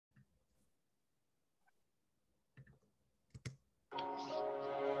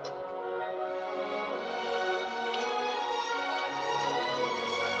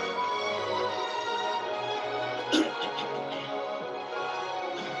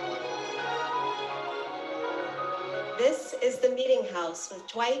This is the Meetinghouse with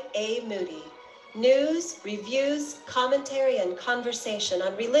Dwight A. Moody. News, reviews, commentary, and conversation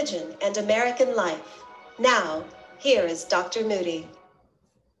on religion and American life. Now, here is Dr. Moody.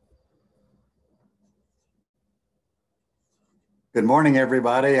 Good morning,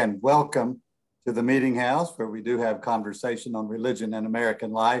 everybody, and welcome to the Meetinghouse, where we do have conversation on religion and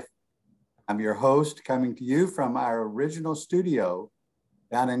American life. I'm your host, coming to you from our original studio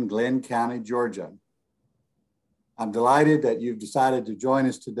down in Glenn County, Georgia. I'm delighted that you've decided to join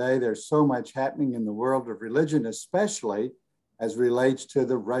us today. There's so much happening in the world of religion, especially as relates to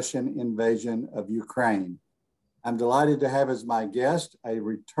the Russian invasion of Ukraine. I'm delighted to have as my guest, a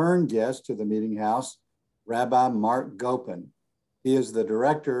return guest to the Meetinghouse, Rabbi Marc Gopin. He is the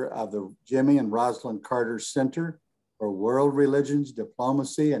director of the Jimmy and Rosalind Carter Center for World Religions,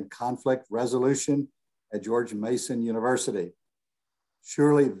 Diplomacy, and Conflict Resolution at George Mason University.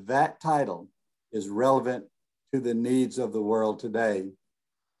 Surely that title is relevant to the needs of the world today.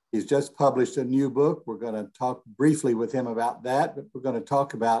 He's just published a new book. We're going to talk briefly with him about that, but we're going to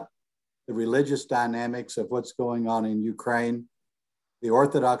talk about the religious dynamics of what's going on in Ukraine, the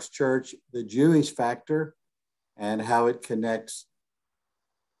Orthodox Church, the Jewish factor, and how it connects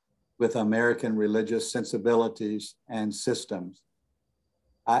with American religious sensibilities and systems.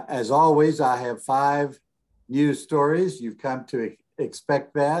 As always, I have 5 news stories. You've come to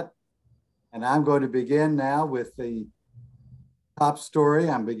expect that. And I'm going to begin now with the top story.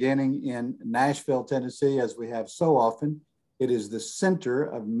 I'm beginning in Nashville, Tennessee, as we have so often. It is the center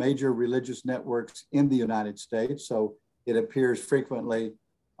of major religious networks in the United States, so it appears frequently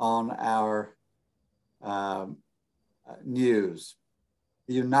on our news.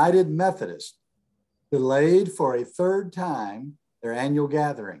 The United Methodists delayed for a 3rd time their annual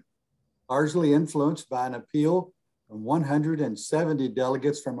gathering, largely influenced by an appeal from 170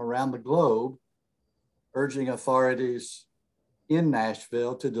 delegates from around the globe, urging authorities in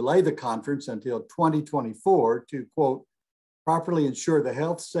Nashville to delay the conference until 2024 to, quote, properly ensure the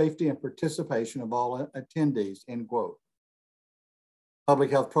health, safety, and participation of all attendees, end quote.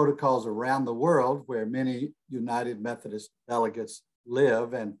 Public health protocols around the world, where many United Methodist delegates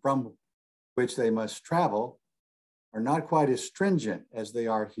live and from which they must travel, are not quite as stringent as they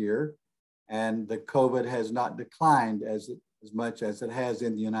are here, and the COVID has not declined as much as it has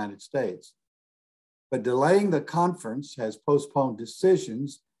in the United States. But delaying the conference has postponed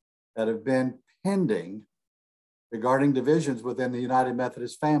decisions that have been pending regarding divisions within the United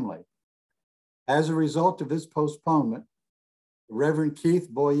Methodist family. As a result of this postponement, the Reverend Keith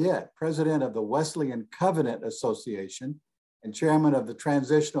Boyette, president of the Wesleyan Covenant Association and chairman of the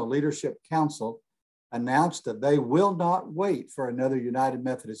Transitional Leadership Council, announced that they will not wait for another United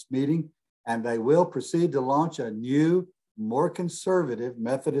Methodist meeting, and they will proceed to launch a new, more conservative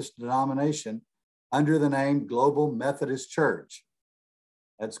Methodist denomination under the name Global Methodist Church.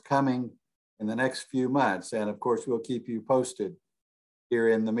 That's coming in the next few months, and of course, we'll keep you posted here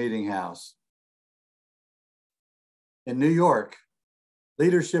in the Meetinghouse. In New York,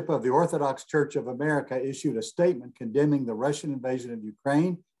 leadership of the Orthodox Church of America issued a statement condemning the Russian invasion of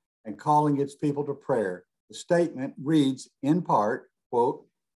Ukraine and calling its people to prayer. The statement reads, in part, quote,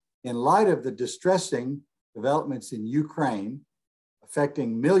 in light of the distressing developments in Ukraine,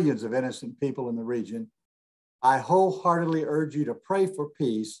 affecting millions of innocent people in the region, I wholeheartedly urge you to pray for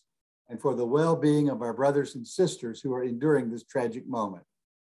peace and for the well-being of our brothers and sisters who are enduring this tragic moment.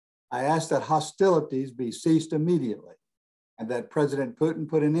 I ask that hostilities be ceased immediately and that President Putin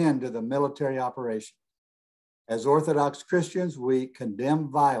put an end to the military operation. As Orthodox Christians, we condemn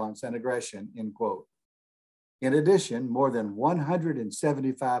violence and aggression, end quote. In addition, more than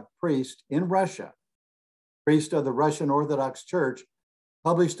 175 priests in Russia, priests of the Russian Orthodox Church,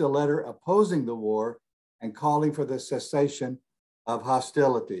 published a letter opposing the war and calling for the cessation of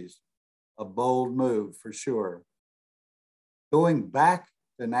hostilities. A bold move for sure. Going back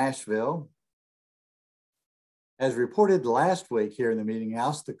to Nashville, as reported last week here in the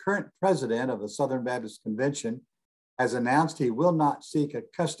Meetinghouse, the current president of the Southern Baptist Convention has announced he will not seek a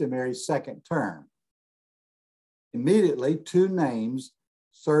customary 2nd term. Immediately, 2 names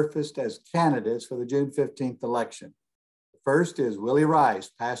surfaced as candidates for the June 15th election. The first is Willie Rice,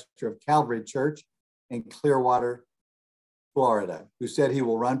 pastor of Calvary Church in Clearwater, Florida, who said he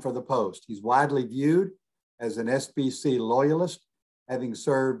will run for the post. He's widely viewed as an SBC loyalist, having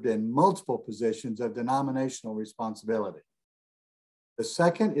served in multiple positions of denominational responsibility. The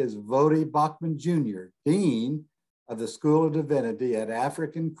second is Vody Bachman Jr., Dean of the School of Divinity at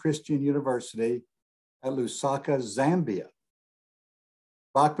African Christian University at Lusaka, Zambia.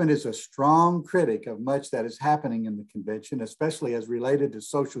 Bachman is a strong critic of much that is happening in the convention, especially as related to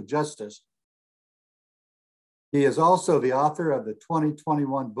social justice He is also the author of the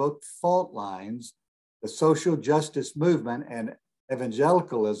 2021 book, Fault Lines, The Social Justice Movement and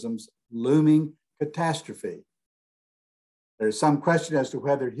Evangelicalism's Looming Catastrophe. There's some question as to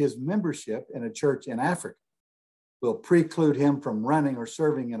whether his membership in a church in Africa will preclude him from running or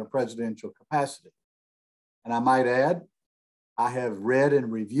serving in a presidential capacity. And I might add, I have read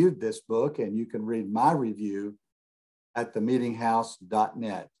and reviewed this book, and you can read my review at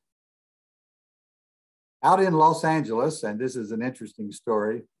themeetinghouse.net. Out in Los Angeles, and this is an interesting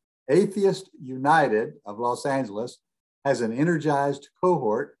story, Atheist United of Los Angeles has an energized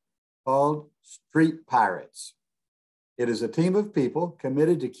cohort called Street Pirates. It is a team of people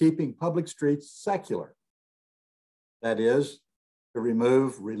committed to keeping public streets secular. That is, to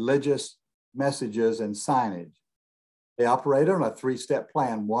remove religious messages and signage. They operate on a three-step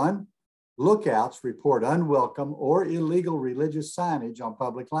plan. One, lookouts report unwelcome or illegal religious signage on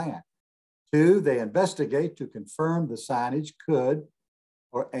public land. Two, they investigate to confirm the signage could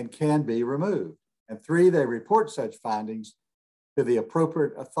and can be removed. And three, they report such findings to the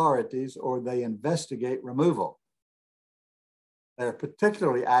appropriate authorities or they investigate removal. They're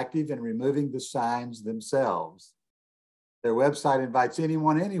particularly active in removing the signs themselves. Their website invites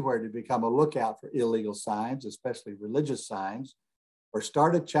anyone anywhere to become a lookout for illegal signs, especially religious signs, or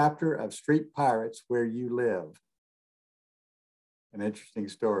start a chapter of Street Pirates where you live. An interesting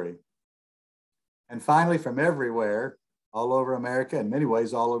story. And finally, from everywhere, all over America, in many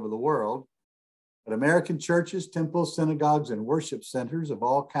ways all over the world, but American churches, temples, synagogues, and worship centers of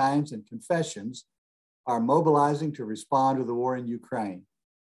all kinds and confessions are mobilizing to respond to the war in Ukraine.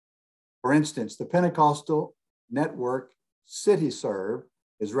 For instance, the Pentecostal network CityServe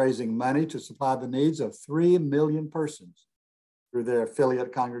is raising money to supply the needs of 3 million persons through their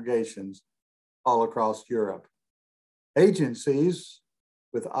affiliate congregations all across Europe. Agencies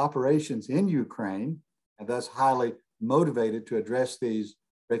with operations in Ukraine, and thus highly motivated to address these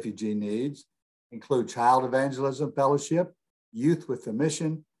refugee needs, include Child Evangelism Fellowship, Youth with the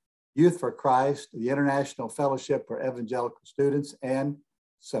Mission, Youth for Christ, the International Fellowship for Evangelical Students, and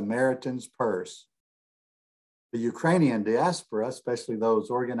Samaritan's Purse. The Ukrainian diaspora, especially those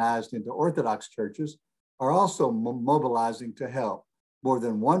organized into Orthodox churches, are also mobilizing to help. More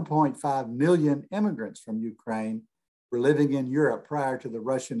than 1.5 million immigrants from Ukraine were living in Europe prior to the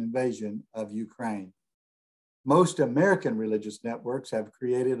Russian invasion of Ukraine. Most American religious networks have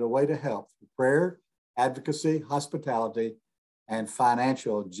created a way to help through prayer, advocacy, hospitality, and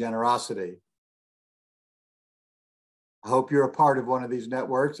financial generosity. I hope you're a part of one of these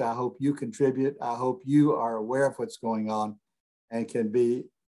networks. I hope you contribute. I hope you are aware of what's going on and can be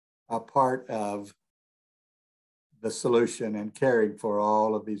a part of the solution and caring for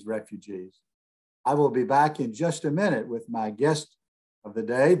all of these refugees. I will be back in just a minute with my guest of the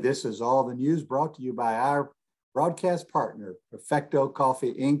day. This is all the news brought to you by our broadcast partner,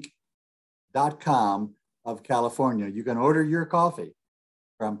 PerfectoCoffeeInc.com of California. You can order your coffee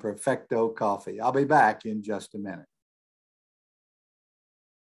from Perfecto Coffee. I'll be back in just a minute.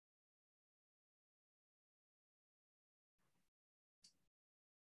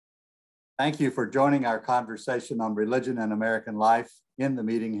 Thank you for joining our conversation on religion and American life in the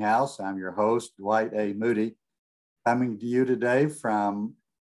Meeting House. I'm your host, Dwight A. Moody, coming to you today from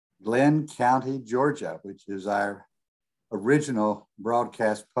Glenn County, Georgia, which is our original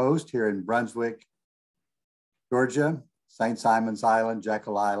broadcast post here in Brunswick, Georgia, St. Simon's Island,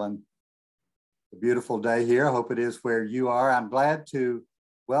 Jekyll Island. A beautiful day here. I hope it is where you are. I'm glad to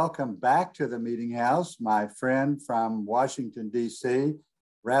welcome back to the Meeting House my friend from Washington, D.C.,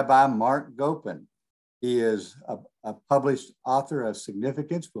 Rabbi Marc Gopin. He is a published author of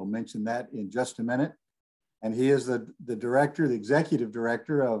significance. We'll mention that in just a minute. And he is the director, the executive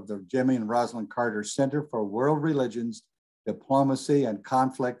director of the Jimmy and Rosalind Carter Center for World Religions, Diplomacy, and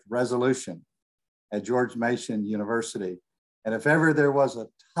Conflict Resolution at George Mason University. And if ever there was a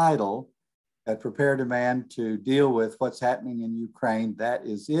title that prepared a man to deal with what's happening in Ukraine, that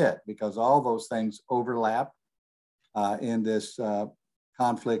is it, because all those things overlap in this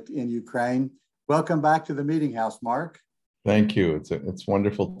conflict in Ukraine. Welcome back to the Meeting House, Marc. Thank you. It's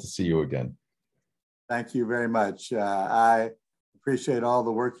wonderful to see you again. Thank you very much. I appreciate all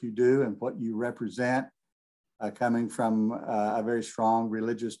the work you do and what you represent, coming from a very strong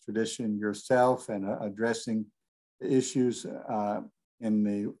religious tradition yourself and addressing the issues on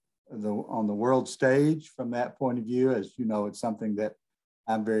the world stage from that point of view. As you know, it's something that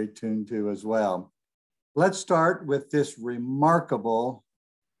I'm very tuned to as well. Let's start with this remarkable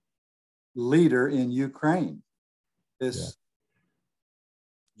leader in Ukraine, this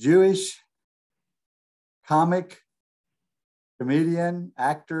Jewish comic, comedian,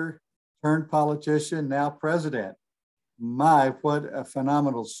 actor, turned politician, now president. My, what a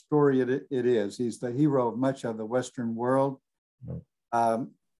phenomenal story it is. He's the hero of much of the Western world.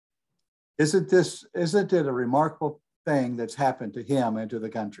 Isn't it a remarkable thing that's happened to him and to the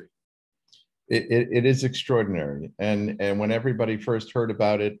country? It is extraordinary. And when everybody first heard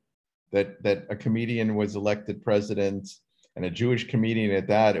about it, that a comedian was elected president, and a Jewish comedian at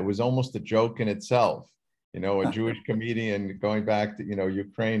that, it was almost a joke in itself. A Jewish comedian going back to,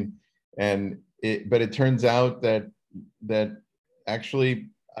 Ukraine. But it turns out that actually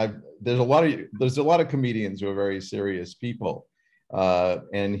there's a lot of comedians who are very serious people.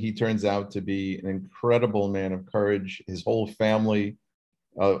 And he turns out to be an incredible man of courage. His whole family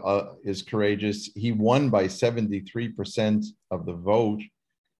is courageous. He won by 73% of the vote,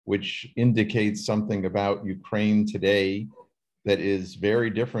 which indicates something about Ukraine today that is very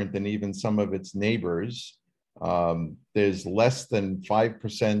different than even some of its neighbors. There's less than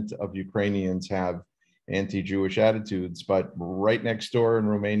 5% of Ukrainians have anti-Jewish attitudes, but right next door in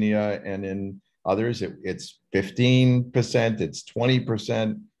Romania and in others, it's 15%, it's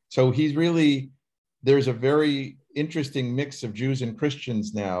 20%. So there's a very interesting mix of Jews and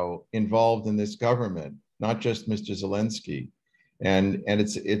Christians now involved in this government, not just Mr. Zelensky. And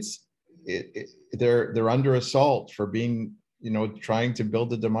they're under assault for being, trying to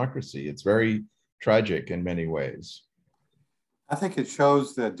build a democracy. It's very tragic in many ways. I think it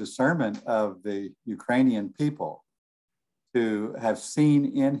shows the discernment of the Ukrainian people to have seen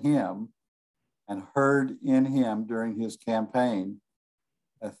in him and heard in him during his campaign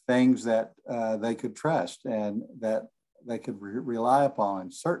things that they could trust and that they could rely upon.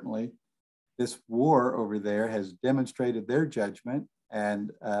 And certainly this war over there has demonstrated their judgment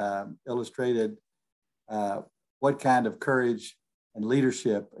and illustrated what kind of courage and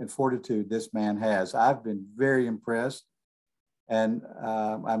leadership and fortitude this man has. I've been very impressed. And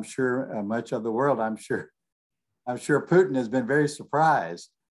I'm sure much of the world, I'm sure Putin has been very surprised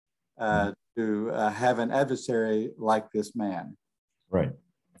to have an adversary like this man. Right.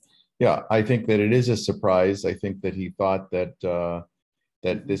 Yeah, I think that it is a surprise. I think that he thought that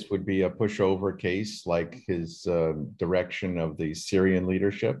that this would be a pushover case like his direction of the Syrian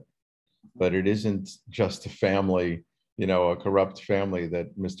leadership, but it isn't just a family, a corrupt family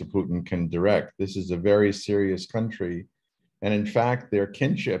that Mr. Putin can direct. This is a very serious country. And in fact, their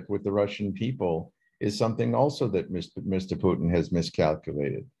kinship with the Russian people is something also that Mr. Putin has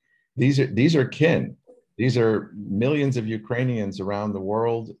miscalculated. These are kin. These are millions of Ukrainians around the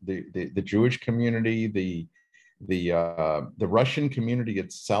world. The Jewish community, the Russian community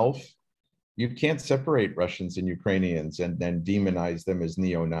itself. You can't separate Russians and Ukrainians and then demonize them as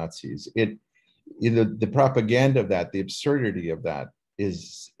neo-Nazis. The propaganda of that, the absurdity of that,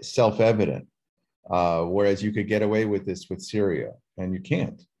 is self-evident. Whereas you could get away with this with Syria, and you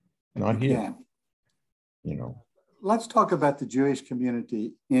can't. Not here. Let's talk about the Jewish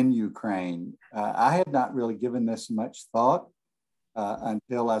community in Ukraine. I had not really given this much thought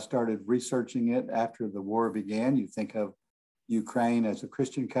until I started researching it after the war began. You think of Ukraine as a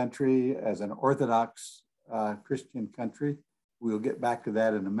Christian country, as an Orthodox Christian country. We'll get back to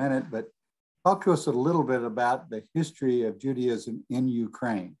that in a minute, but talk to us a little bit about the history of Judaism in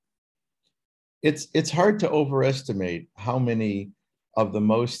Ukraine. It's hard to overestimate how many of the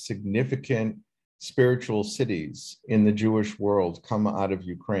most significant spiritual cities in the Jewish world come out of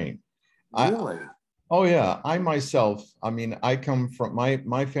Ukraine. Really? Oh yeah. I myself, I come from,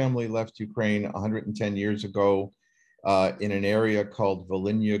 my family left Ukraine 110 years ago in an area called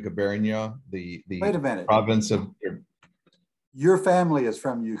Volhynia Gubernia, the Wait a minute. Province of... Your family is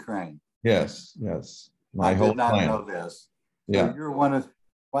from Ukraine? Yes. My whole clan. I did not know this. Yeah. So you're one of,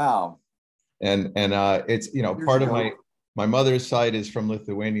 wow. And it's, part of my mother's side is from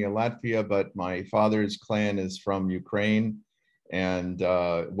Lithuania, Latvia, but my father's clan is from Ukraine and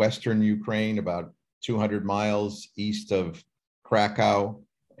Western Ukraine, about 200 miles east of Krakow.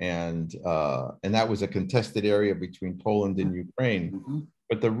 And that was a contested area between Poland and Ukraine. Mm-hmm.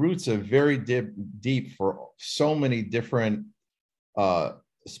 But the roots are very deep for so many different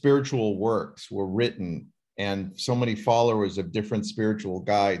spiritual works were written, and so many followers of different spiritual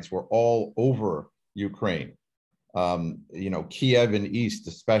guides were all over Ukraine. Kiev and East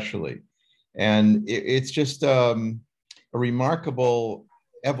especially. And it's just a remarkable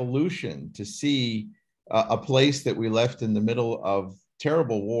evolution to see a place that we left in the middle of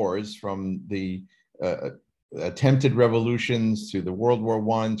terrible wars, from the attempted revolutions to the World War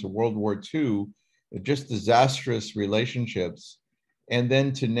I to World War II, just disastrous relationships. And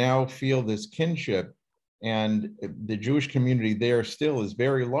then to now feel this kinship, and the Jewish community there still is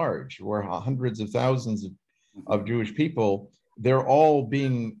very large. We're hundreds of thousands of Jewish people, they're all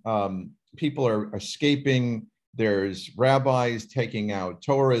being, people are escaping. There's rabbis taking out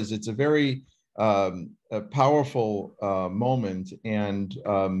Torahs. It's a very a powerful moment, and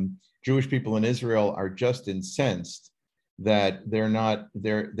Jewish people in Israel are just incensed that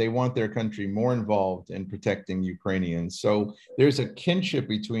they want their country more involved in protecting Ukrainians. So there's a kinship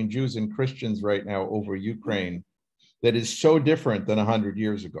between Jews and Christians right now over Ukraine that is so different than 100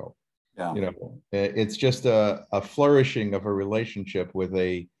 years ago. Yeah. You know, it's just a flourishing of a relationship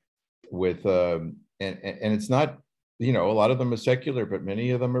and it's not, you know, a lot of them are secular, but many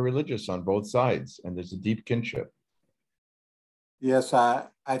of them are religious on both sides, and there's a deep kinship. Yes,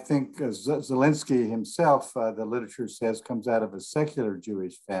 I think Zelensky himself, the literature says, comes out of a secular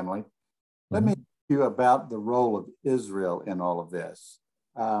Jewish family. Let me ask you about the role of Israel in all of this.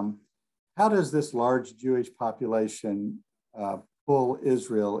 How does this large Jewish population pull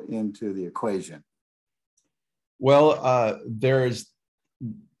Israel into the equation? Well, there's,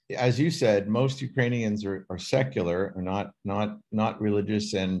 as you said, most Ukrainians are secular, are not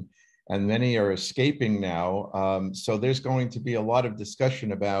religious, and many are escaping now. So there's going to be a lot of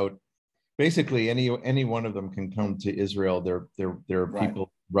discussion about basically any one of them can come to Israel. There are Right.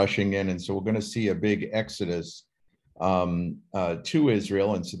 people rushing in, and so we're going to see a big exodus to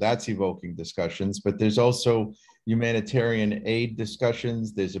Israel, and so that's evoking discussions. But there's also humanitarian aid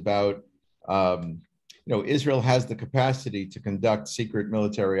discussions. There's about you know, Israel has the capacity to conduct secret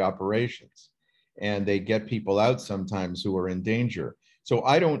military operations, and they get people out sometimes who are in danger. So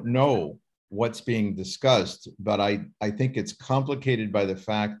I don't know what's being discussed, but I think it's complicated by the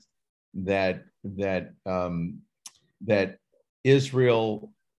fact that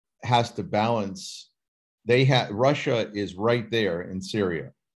Israel has to balance. Russia is right there in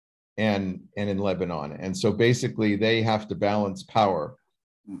Syria and in Lebanon, and so basically they have to balance power.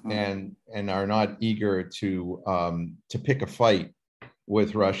 And are not eager to pick a fight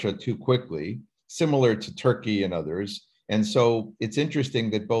with Russia too quickly, similar to Turkey and others. And so it's interesting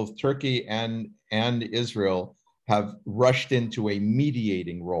that both Turkey and Israel have rushed into a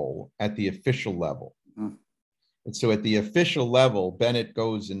mediating role at the official level. And so at the official level, Bennett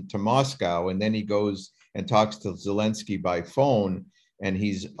goes into Moscow, and then he goes and talks to Zelensky by phone, and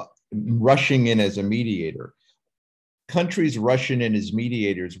he's rushing in as a mediator. Countries rush in as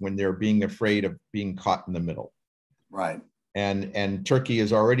mediators when they're being afraid of being caught in the middle. Right. And Turkey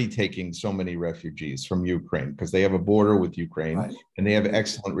is already taking so many refugees from Ukraine because they have a border with Ukraine, right, and they have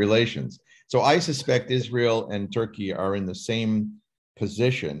excellent relations. So I suspect Israel and Turkey are in the same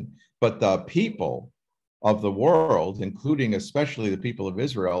position, but the people of the world, including especially the people of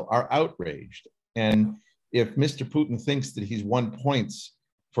Israel, are outraged. And if Mr. Putin thinks that he's won points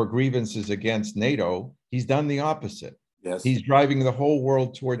for grievances against NATO, he's done the opposite. Yes. He's driving the whole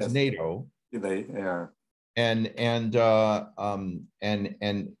world towards NATO. They are. And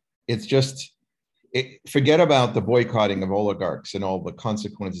it's just, forget about the boycotting of oligarchs and all the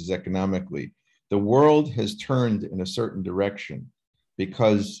consequences economically. The world has turned in a certain direction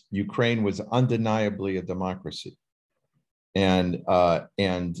because Ukraine was undeniably a democracy. And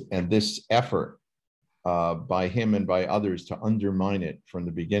this effort by him and by others to undermine it from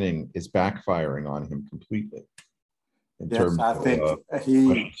the beginning is backfiring on him completely in terms of the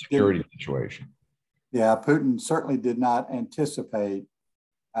security situation. Yeah, Putin certainly did not anticipate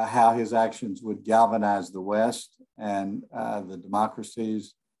how his actions would galvanize the West and the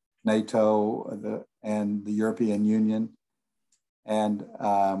democracies, NATO, and the European Union. And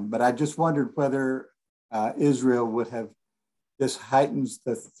but I just wondered whether Israel would have, this heightens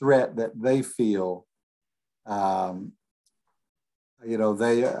the threat that they feel. You know,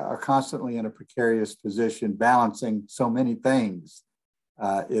 they are constantly in a precarious position, balancing so many things.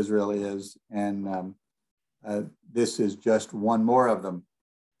 Israel is, and this is just one more of them.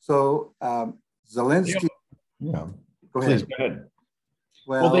 So Zelensky. Yeah. Go ahead. Please, go ahead.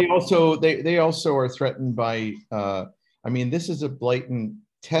 Well, they also are threatened by. I mean, this is a blatant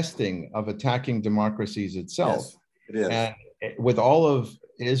testing of attacking democracies itself. Yes, it is. And with all of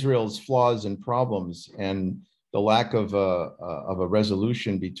Israel's flaws and problems and the lack of a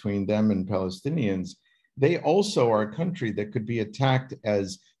resolution between them and Palestinians, they also are a country that could be attacked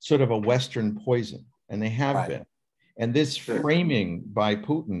as sort of a Western poison, and they have been. And this framing by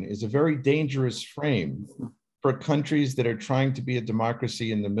Putin is a very dangerous frame for countries that are trying to be a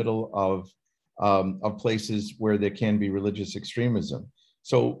democracy in the middle of places where there can be religious extremism.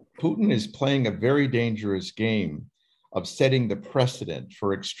 So Putin is playing a very dangerous game of setting the precedent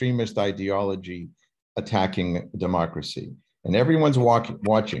for extremist ideology attacking democracy. And everyone's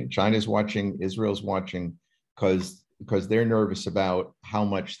watching. China's watching, Israel's watching, because they're nervous about how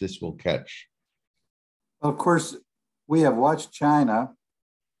much this will catch. Of course, we have watched China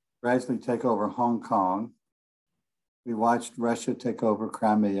gradually take over Hong Kong. We watched Russia take over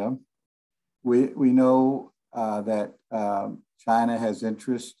Crimea. We know that China has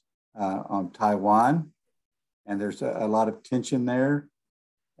interest on Taiwan, and there's a lot of tension there.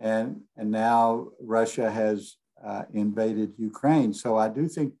 And now Russia has invaded Ukraine. So I do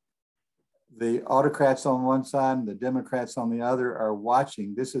think the autocrats on one side and the Democrats on the other are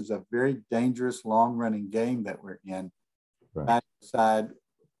watching. This is a very dangerous, long-running game that we're in. Right. Trying to decide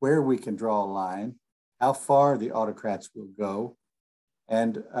where we can draw a line, how far the autocrats will go.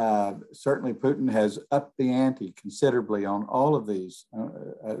 And certainly Putin has upped the ante considerably on all of these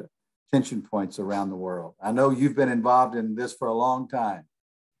tension points around the world. I know you've been involved in this for a long time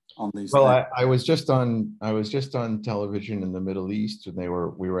on these things. I was just on television in the Middle East, and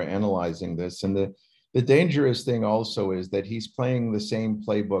we were analyzing this. And the dangerous thing also is that he's playing the same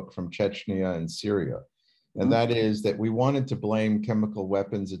playbook from Chechnya and Syria. And that is that we wanted to blame chemical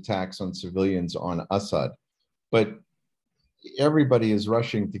weapons attacks on civilians on Assad, but everybody is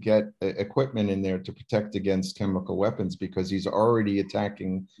rushing to get equipment in there to protect against chemical weapons because he's already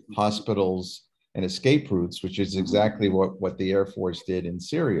attacking hospitals and escape routes, which is exactly what the Air Force did in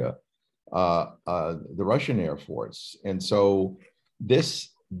Syria, the Russian Air Force. And so these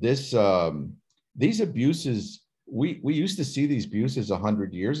abuses, we used to see these abuses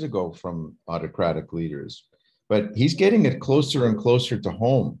 100 years ago from autocratic leaders, but he's getting it closer and closer to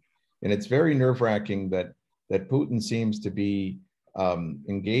home. And it's very nerve-wracking that Putin seems to be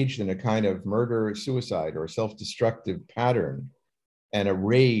engaged in a kind of murder-suicide or self-destructive pattern and a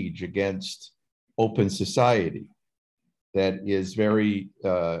rage against open society that is very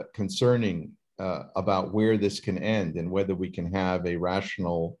concerning about where this can end and whether we can have a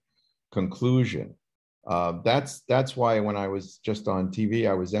rational conclusion. That's why when I was just on TV,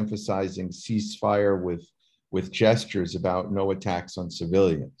 I was emphasizing ceasefire with gestures about no attacks on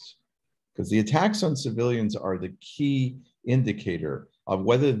civilians, because the attacks on civilians are the key indicator of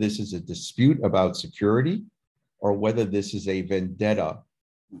whether this is a dispute about security or whether this is a vendetta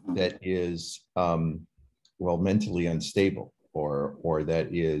that is, mentally unstable or that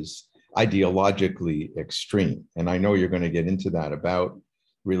is ideologically extreme. And I know you're going to get into that about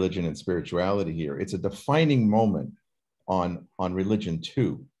religion and spirituality here. It's a defining moment on religion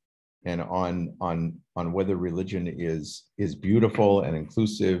too, and on whether religion is beautiful and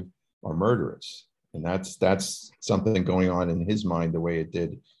inclusive or murderous. And that's something going on in his mind the way it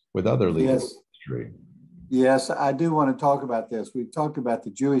did with other leaders in history. Yes, I do want to talk about this. We've talked about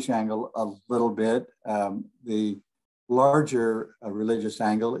the Jewish angle a little bit. The larger religious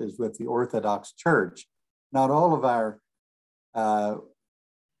angle is with the Orthodox Church. Not all of our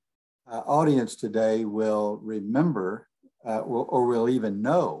audience today will remember or will even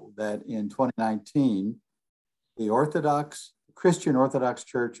know that in 2019, the Christian Orthodox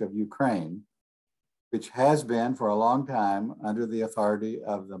Church of Ukraine, which has been for a long time under the authority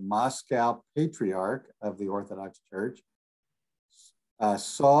of the Moscow Patriarch of the Orthodox Church,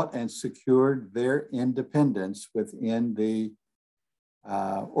 sought and secured their independence within the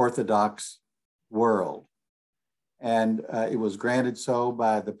Orthodox world. And it was granted so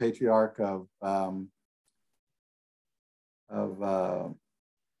by the Patriarch of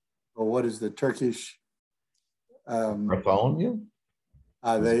what is the Turkish? Bartholomew?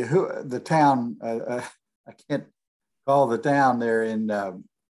 The town, I can't call the town there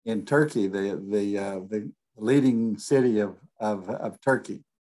in Turkey, the leading city of Turkey.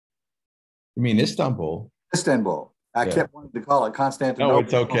 You mean Istanbul? Istanbul. I kept wanting to call it Constantinople. No,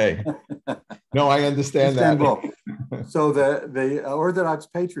 it's okay. No, I understand Istanbul. that. So the Orthodox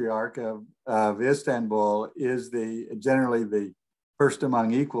Patriarch of Istanbul is generally the first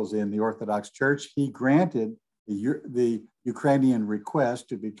among equals in the Orthodox Church. He granted the Ukrainian request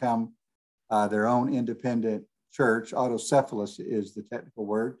to become their own independent church. Autocephalous is the technical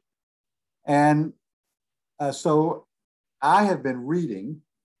word. And so I have been reading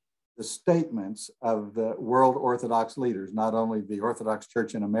the statements of the world Orthodox leaders, not only the Orthodox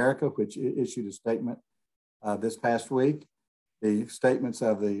Church in America, which issued a statement this past week, the statements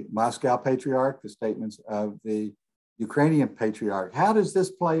of the Moscow Patriarch, the statements of the Ukrainian Patriarch. How does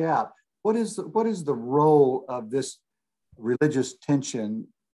this play out? What is the role of this religious tension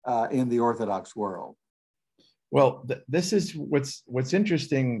in the Orthodox world? Well, this is what's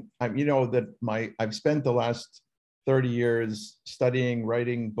interesting. I've spent the last 30 years studying,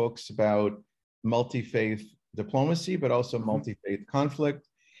 writing books about multi-faith diplomacy, but also multi-faith conflict.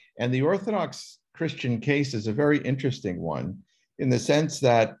 And the Orthodox Christian case is a very interesting one in the sense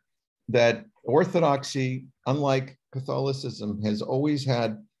that Orthodoxy, unlike Catholicism, has always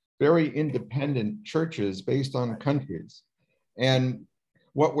had very independent churches based on countries. And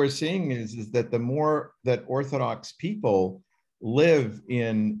what we're seeing is that the more that Orthodox people live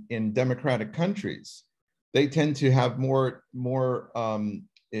in democratic countries, they tend to have more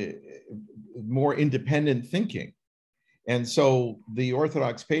independent thinking. And so the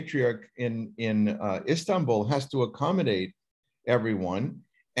Orthodox Patriarch in Istanbul has to accommodate everyone.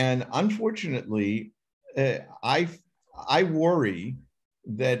 And unfortunately, I worry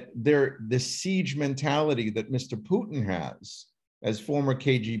that the siege mentality that Mr. Putin has as former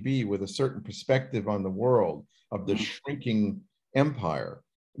KGB, with a certain perspective on the world of the shrinking empire,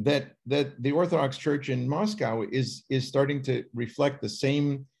 that the Orthodox Church in Moscow is starting to reflect the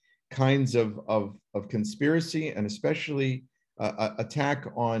same kinds of conspiracy, and especially attack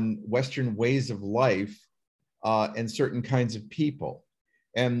on Western ways of life and certain kinds of people.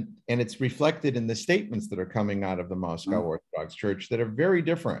 And it's reflected in the statements that are coming out of the Moscow Orthodox Church that are very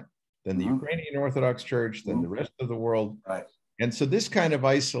different than the Ukrainian Orthodox Church, than the rest of the world. Right. And so this kind of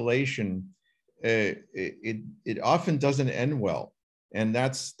isolation, it often doesn't end well. And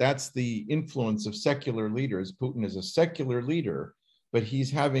that's the influence of secular leaders. Putin is a secular leader, but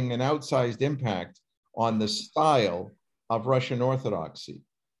he's having an outsized impact on the style of Russian Orthodoxy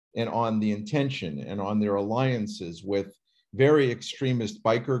and on the intention and on their alliances with very extremist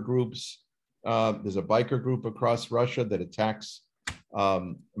biker groups. There's a biker group across Russia that attacks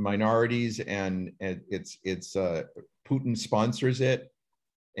minorities, and it's Putin sponsors it,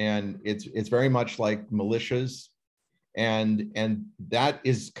 and it's very much like militias, and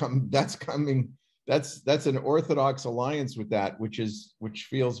that's an Orthodox alliance with that, which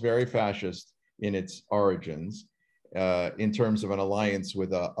feels very fascist in its origins, in terms of an alliance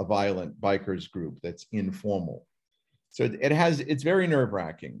with a violent bikers group that's informal. So it's very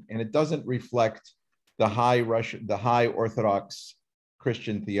nerve-wracking, and it doesn't reflect the high Orthodox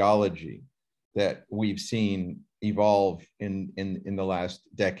Christian theology that we've seen evolve in the last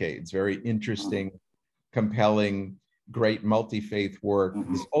decades. Very interesting, compelling, great multi-faith work.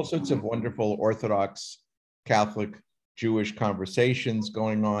 There's all sorts of wonderful Orthodox, Catholic, Jewish conversations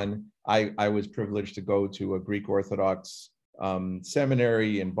going on. I was privileged to go to a Greek Orthodox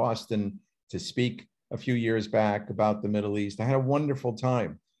seminary in Boston to speak a few years back about the Middle East. I had a wonderful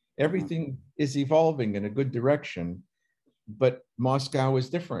time. Everything is evolving in a good direction, but Moscow is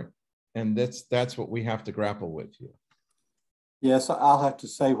different. And that's what we have to grapple with here. Yes, I'll have to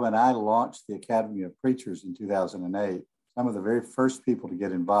say, when I launched the Academy of Preachers in 2008, some of the very first people to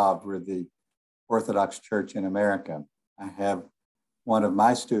get involved were the Orthodox Church in America. I have one of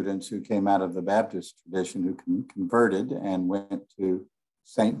my students who came out of the Baptist tradition who converted and went to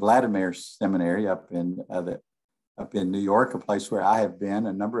St. Vladimir Seminary up in New York, a place where I have been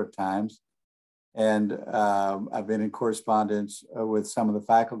a number of times. And I've been in correspondence with some of the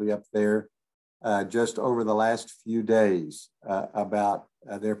faculty up there just over the last few days about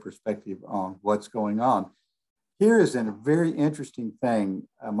their perspective on what's going on. Here is a very interesting thing,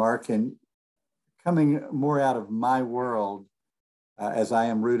 Marc, and coming more out of my world, as I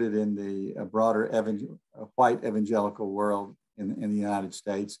am rooted in the broader white evangelical world in the United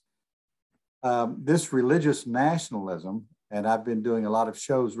States. This religious nationalism, and I've been doing a lot of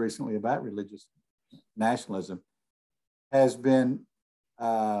shows recently about religious nationalism, has been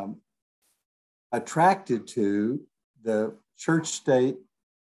attracted to the church-state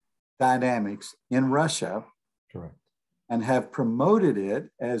dynamics in Russia. Correct. And have promoted it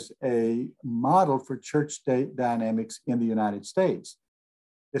as a model for church-state dynamics in the United States.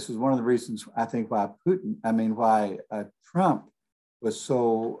 This is one of the reasons, I think, why Trump was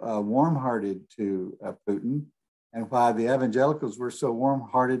so warm-hearted to Putin, and why the evangelicals were so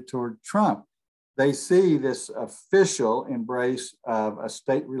warm-hearted toward Trump. They see this official embrace of a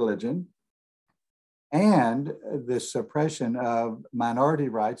state religion and the suppression of minority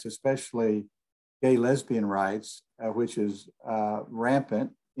rights, especially gay lesbian rights, which is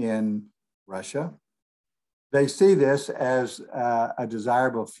rampant in Russia. They see this as a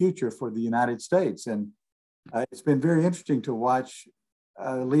desirable future for the United States. And it's been very interesting to watch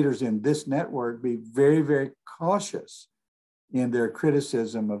leaders in this network be very, very cautious in their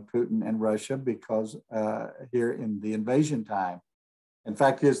criticism of Putin and Russia, because here in the invasion time, in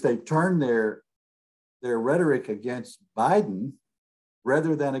fact, is they turn their rhetoric against Biden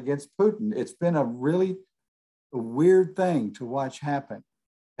rather than against Putin. It's been a really weird thing to watch happen.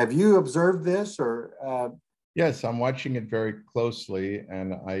 Have you observed this, or? Yes, I'm watching it very closely,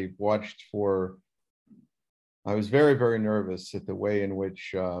 and I was very, very nervous at the way in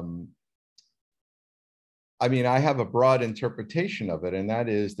which I mean, I have a broad interpretation of it, and that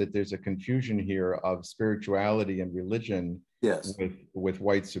is that there's a confusion here of spirituality and religion Yes. with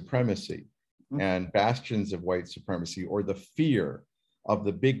white supremacy and bastions of white supremacy, or the fear of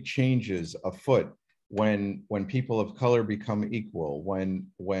the big changes afoot when people of color become equal,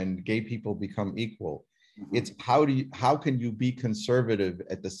 when gay people become equal. It's how can you be conservative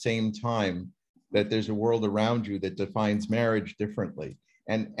at the same time that there's a world around you that defines marriage differently?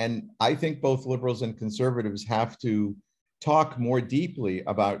 And I think both liberals and conservatives have to talk more deeply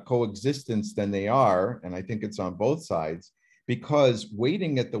about coexistence than they are, and I think it's on both sides, because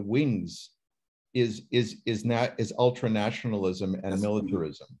waiting at the wings is ultra nationalism and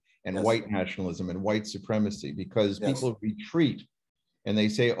militarism and white nationalism and white supremacy, because people retreat and they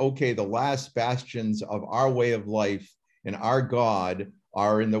say, okay, the last bastions of our way of life and our God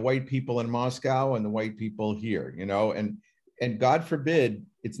are in the white people in Moscow and the white people here, you know, and God forbid,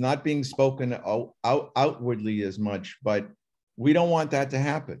 it's not being spoken outwardly as much, but we don't want that to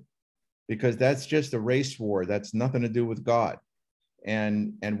happen, because that's just a race war. That's nothing to do with God.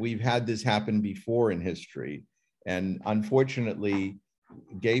 And we've had this happen before in history. And unfortunately,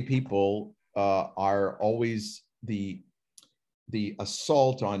 gay people are always the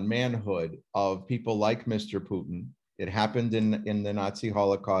assault on manhood of people like Mr. Putin. It happened in the Nazi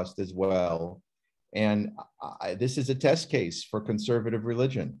Holocaust as well. And this is a test case for conservative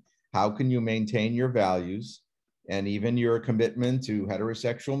religion. How can you maintain your values and even your commitment to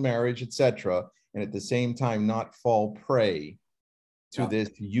heterosexual marriage, etc., and at the same time not fall prey to this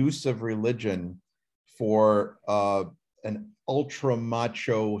use of religion for an ultra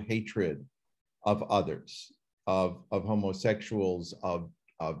macho hatred of others, of homosexuals, of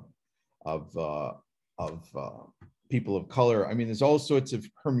people of color? I mean, there's all sorts of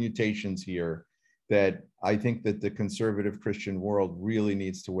permutations here that I think that the conservative Christian world really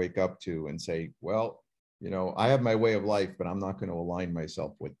needs to wake up to and say, well, you know, I have my way of life, but I'm not going to align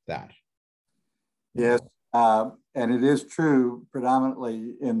myself with that. Yes, and it is true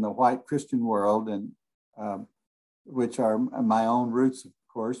predominantly in the white Christian world, and which are my own roots, of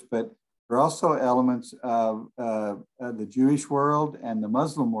course, but there are also elements of the Jewish world and the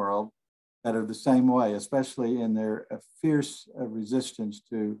Muslim world that are the same way, especially in their fierce resistance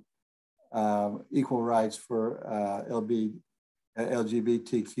to equal rights for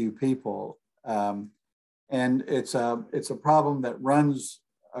LGBTQ people. And it's a problem that runs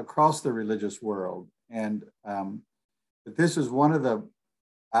across the religious world. And but this is one of the,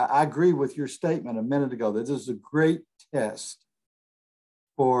 I agree with your statement a minute ago, that this is a great test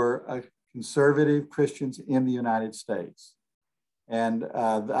for conservative Christians in the United States. And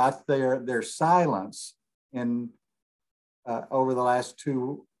their silence in over the last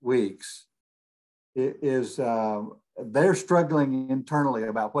 2 weeks is they're struggling internally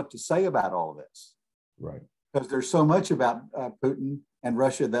about what to say about all of this. Right. Because there's so much about Putin and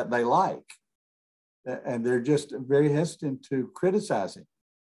Russia that they like. And they're just very hesitant to criticize him,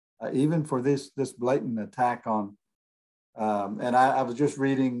 even for this blatant attack on. And I was just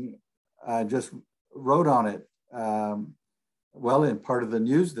reading, just wrote on it, well, in part of the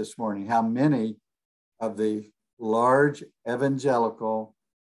news this morning, how many of the large evangelical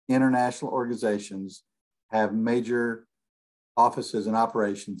international organizations have major offices and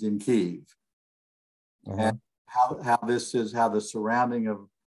operations in Kyiv. And how the surrounding of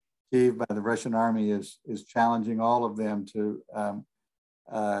Kyiv by the Russian army is challenging all of them to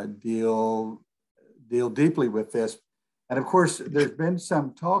deal deeply with this. And of course, there's been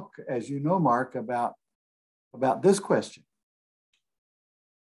some talk, as you know, Marc, about this question.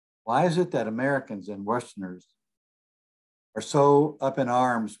 Why is it that Americans and Westerners are so up in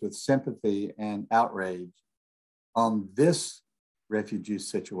arms with sympathy and outrage on this refugee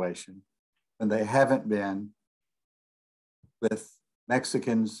situation when they haven't been with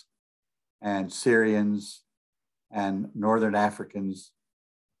Mexicans and Syrians and Northern Africans?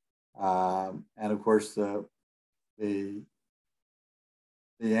 And of course, the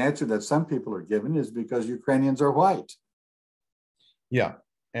answer that some people are given is because Ukrainians are white. Yeah,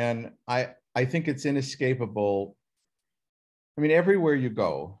 and I think it's inescapable. I mean, everywhere you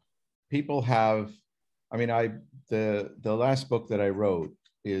go, people have, I mean, the last book that I wrote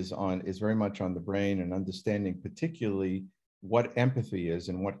is very much on the brain and understanding particularly what empathy is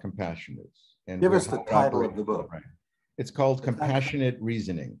and what compassion is. And give us the title of the book. It's called Compassionate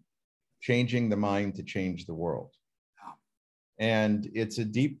Reasoning, Changing the Mind to Change the World. And it's a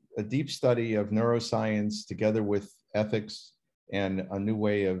deep study of neuroscience together with ethics and a new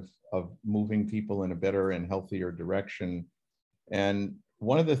way of moving people in a better and healthier direction. And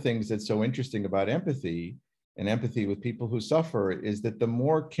one of the things that's so interesting about empathy and empathy with people who suffer is that the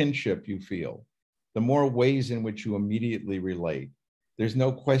more kinship you feel, the more ways in which you immediately relate. There's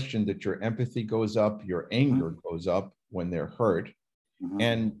no question that your empathy goes up, your anger goes up when they're hurt.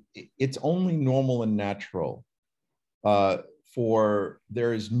 And it's only normal and natural for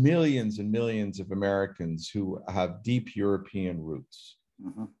there's millions and millions of Americans who have deep European roots.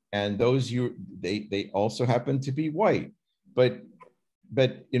 And those they also happen to be white. But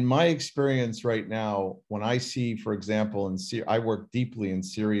in my experience right now, when I see, for example, in Syria, I work deeply in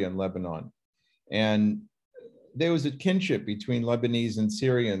Syria and Lebanon, and there was a kinship between Lebanese and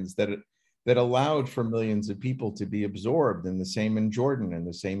Syrians that allowed for millions of people to be absorbed, and the same in Jordan and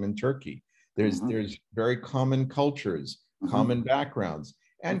the same in Turkey. There's very common cultures, common backgrounds,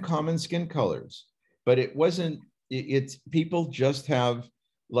 and common skin colors. But it wasn't, it's people just have,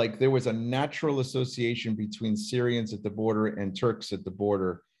 like, there was a natural association between Syrians at the border and Turks at the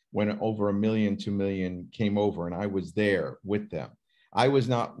border when over 1 million, 2 million came over, and I was there with them. I was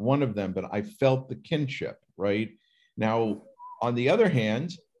not one of them, but I felt the kinship, right? Now, on the other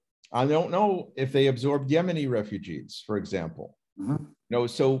hand, I don't know if they absorbed Yemeni refugees, for example. No,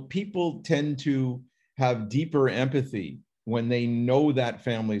 so people tend to have deeper empathy when they know that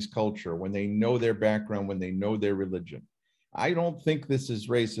family's culture, when they know their background, when they know their religion. I don't think this is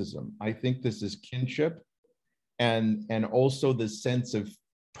racism. I think this is kinship, and also the sense of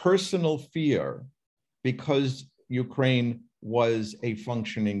personal fear because Ukraine was a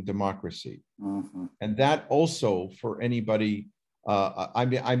functioning democracy. And that also, for anybody, I've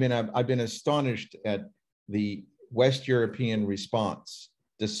been astonished at the West European response,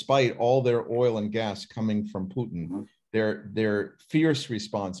 despite all their oil and gas coming from Putin, their fierce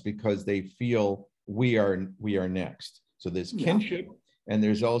response because they feel we are next. So there's kinship, and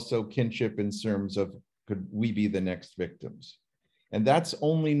there's also kinship in terms of could we be the next victims, and that's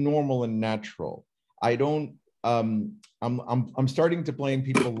only normal and natural. I don't. I'm starting to blame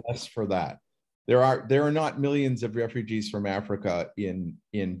people less for that. There are not millions of refugees from Africa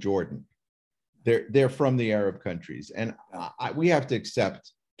in Jordan. They're from the Arab countries, and we have to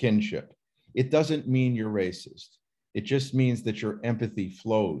accept kinship. It doesn't mean you're racist. It just means that your empathy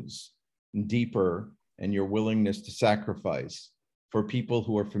flows deeper and your willingness to sacrifice for people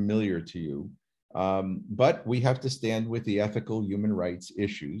who are familiar to you. But we have to stand with the ethical human rights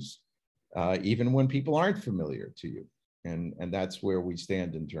issues, even when people aren't familiar to you. And that's where we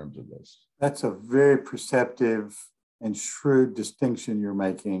stand in terms of this. That's a very perceptive and shrewd distinction you're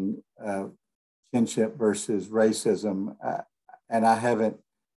making, kinship versus racism. And I haven't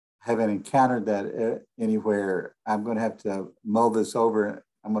encountered that anywhere. I'm going to have to mull this over.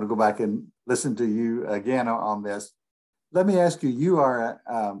 I'm going to go back and listen to you again on this. Let me ask you, you are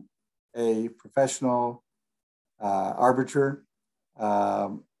a professional arbiter, a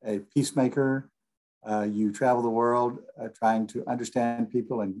peacemaker. You travel the world trying to understand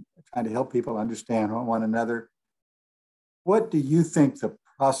people and trying to help people understand one another. What do you think the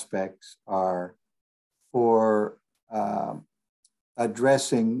prospects are for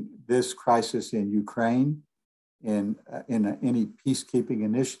addressing this crisis in Ukraine in any peacekeeping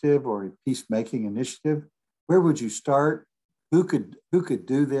initiative or a peacemaking initiative? Where would you start? Who could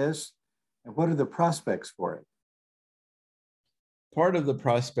do this? And what are the prospects for it? Part of the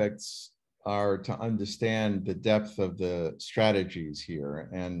prospects are to understand the depth of the strategies here.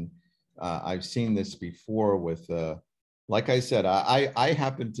 And I've seen this before with, like I said, I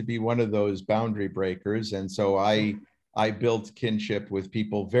happen to be one of those boundary breakers. And so I built kinship with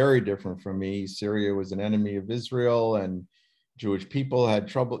people very different from me. Syria was an enemy of Israel, and Jewish people had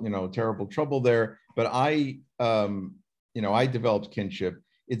trouble, terrible trouble there. But I developed kinship.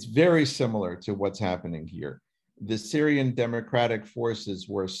 It's very similar to what's happening here. The Syrian democratic forces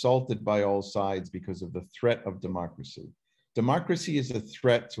were assaulted by all sides because of the threat of democracy. Democracy is a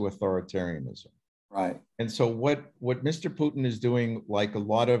threat to authoritarianism. Right. And so what Mr. Putin is doing, like a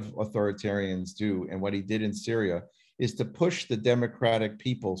lot of authoritarians do, and what he did in Syria, is to push the democratic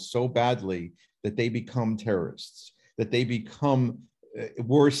people so badly that they become terrorists, that they become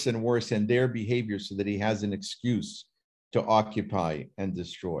worse and worse in their behavior so that he has an excuse to occupy and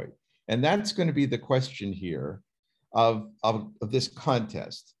destroy. And that's going to be the question here of this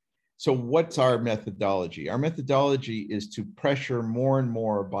contest. So what's our methodology? Our methodology is to pressure more and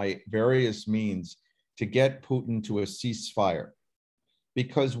more by various means to get Putin to a ceasefire.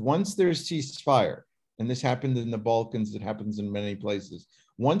 Because once there's ceasefire, and this happened in the Balkans, it happens in many places,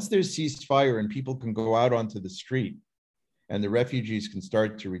 once there's ceasefire and people can go out onto the street and the refugees can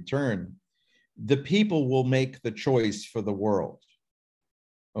start to return, the people will make the choice for the world.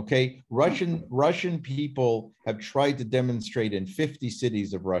 Okay, Russian people have tried to demonstrate in 50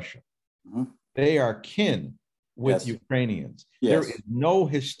 cities of Russia. They are kin with Ukrainians. There is no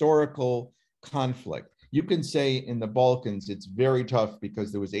historical conflict. You can say in the Balkans, it's very tough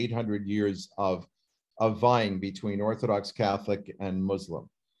because there was 800 years of vying between Orthodox Catholic and Muslim.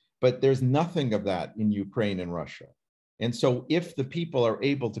 But there's nothing of that in Ukraine and Russia. And so if the people are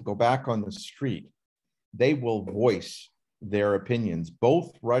able to go back on the street, they will voice their opinions,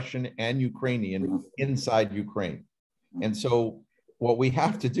 both Russian and Ukrainian, inside Ukraine. And so what we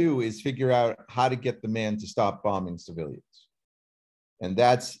have to do is figure out how to get the man to stop bombing civilians. And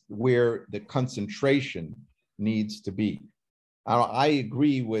that's where the concentration needs to be. I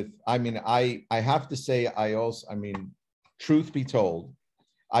agree with, I have to say, truth be told,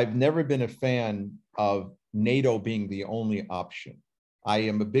 I've never been a fan of NATO being the only option. I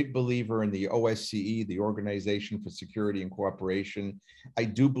am a big believer in the OSCE, the Organization for Security and Cooperation. I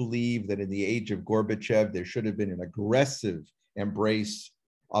do believe that in the age of Gorbachev, there should have been an aggressive embrace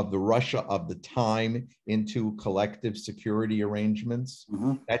of the Russia of the time into collective security arrangements.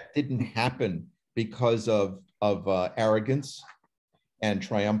 That didn't happen because of arrogance and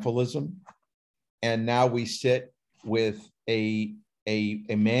triumphalism. And now we sit with a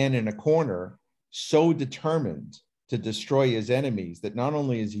man in a corner so determined to destroy his enemies that not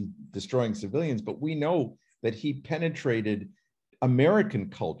only is he destroying civilians, but we know that he penetrated American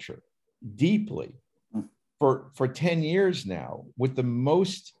culture deeply for 10 years now with the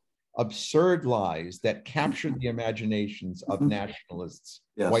most absurd lies that captured the imaginations of nationalists,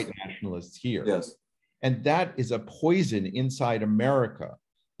 white nationalists here. And that is a poison inside America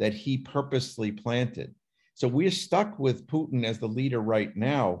that he purposely planted. So we're stuck with Putin as the leader right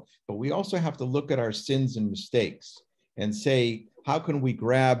now, but we also have to look at our sins and mistakes and say, how can we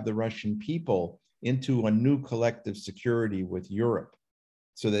grab the Russian people into a new collective security with Europe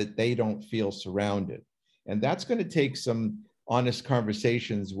so that they don't feel surrounded? And that's going to take some honest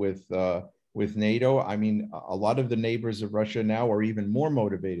conversations with NATO. I mean, a lot of the neighbors of Russia now are even more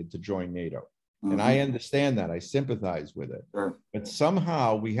motivated to join NATO. And I understand that, I sympathize with it. But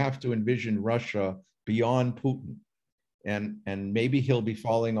somehow we have to envision Russia beyond Putin. And maybe he'll be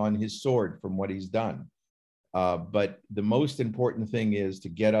falling on his sword from what he's done. But the most important thing is to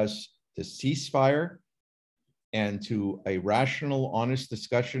get us to ceasefire and to a rational, honest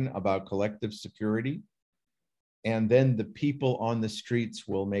discussion about collective security. And then the people on the streets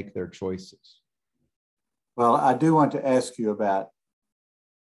will make their choices. Well, I do want to ask you about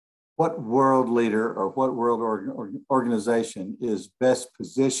what world leader or what world organization is best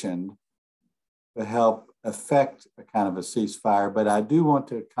positioned to help affect a kind of a ceasefire. But I do want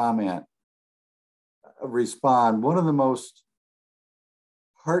to respond. One of the most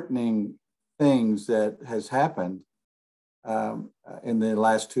heartening things that has happened in the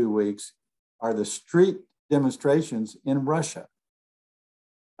last 2 weeks are the street demonstrations in Russia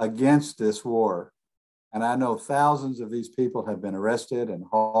against this war. And I know thousands of these people have been arrested and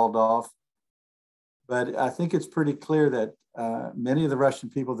hauled off. But I think it's pretty clear that many of the Russian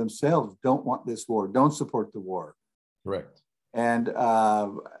people themselves don't want this war, don't support the war. Correct. And,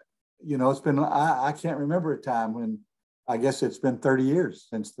 it's been, I can't remember a time when, I guess it's been 30 years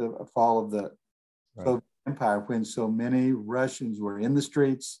since the fall of the Soviet Empire, when so many Russians were in the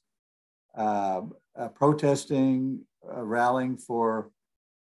streets, protesting, rallying for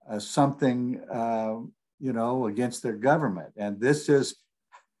something, against their government. And this is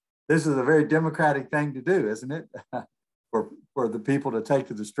a very democratic thing to do, isn't it? for the people to take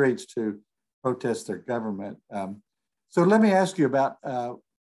to the streets to protest their government. So let me ask you about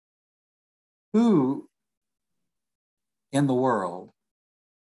who in the world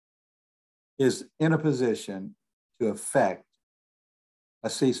is in a position to affect a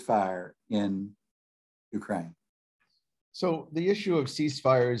ceasefire in Ukraine? So the issue of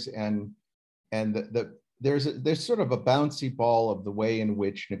ceasefires and there's sort of a bouncy ball of the way in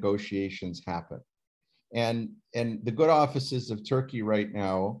which negotiations happen. And the good offices of Turkey right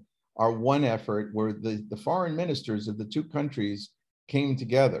now are one effort where the foreign ministers of the two countries came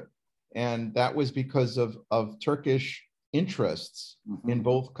together. And that was because of Turkish interests in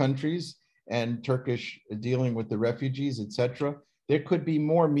both countries and Turkish dealing with the refugees, etc. There could be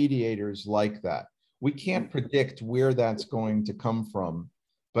more mediators like that. We can't predict where that's going to come from,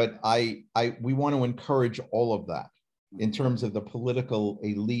 but we want to encourage all of that in terms of the political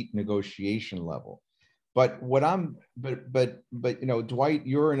elite negotiation level. But Dwight,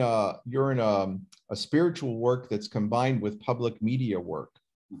 you're in a spiritual work that's combined with public media work,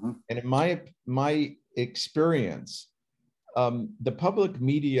 and in my experience, the public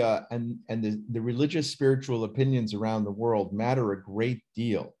media and the religious spiritual opinions around the world matter a great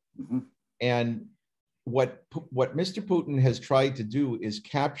deal, and what Mr. Putin has tried to do is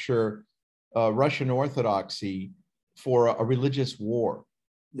capture Russian Orthodoxy for a religious war.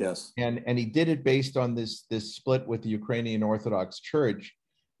 Yes. And he did it based on this split with the Ukrainian Orthodox Church.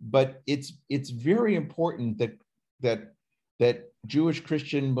 But it's very important that Jewish,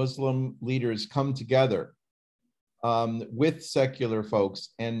 Christian, Muslim leaders come together with secular folks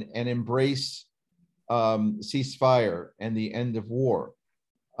and embrace ceasefire and the end of war,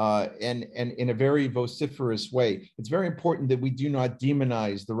 and in a very vociferous way. It's very important that we do not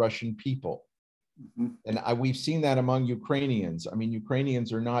demonize the Russian people. Mm-hmm. And we've seen that among Ukrainians. I mean,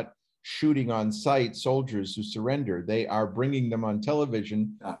 Ukrainians are not shooting on sight soldiers who surrender. They are bringing them on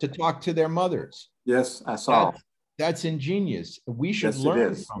television to talk to their mothers. Yes, I saw. That's ingenious. We should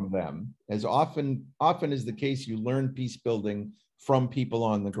learn from them. As often is the case, you learn peace building from people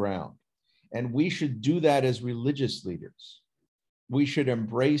on the ground. And we should do that as religious leaders. We should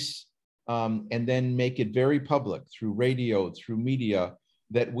embrace and then make it very public through radio, through media,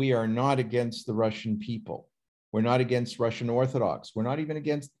 that we are not against the Russian people. We're not against Russian Orthodox. We're not even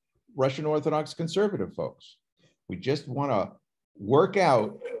against Russian Orthodox conservative folks. We just want to work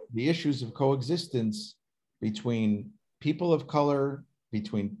out the issues of coexistence between people of color,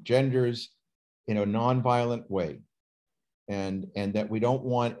 between genders, in a nonviolent way, and that we don't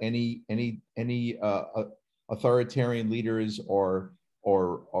want any authoritarian leaders or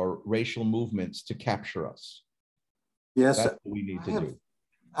racial movements to capture us. Yes, that's what we need to do.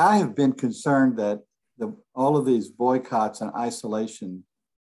 I have been concerned that all of these boycotts and isolation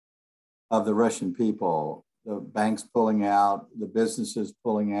of the Russian people, the banks pulling out, the businesses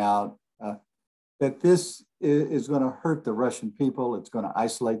pulling out, that this is going to hurt the Russian people. It's going to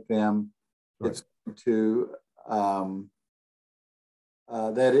isolate them. Right. It's going to,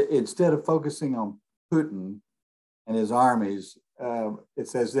 instead of focusing on Putin and his armies,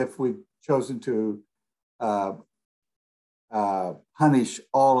 it's as if we've chosen to punish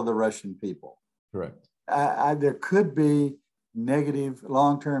all of the Russian people. Correct. There could be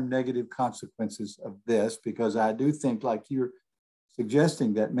long-term negative consequences of this, because I do think, like you're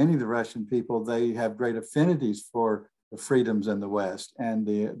suggesting, that many of the Russian people, they have great affinities for the freedoms in the West and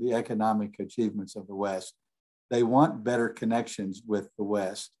the economic achievements of the West. They want better connections with the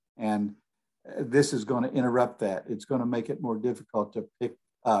West, and this is going to interrupt that. It's going to make it more difficult to pick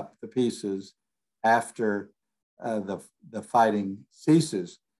up the pieces after the fighting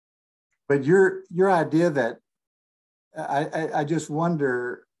ceases. But your idea that I just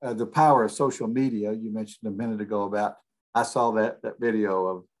wonder the power of social media. You mentioned a minute ago about, I saw that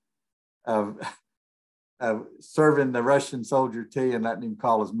video of serving the Russian soldier tea and letting him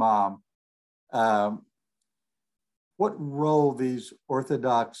call his mom. What role these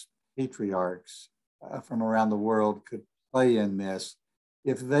Orthodox patriarchs from around the world could play in this,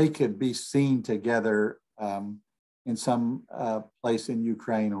 if they could be seen together in some place in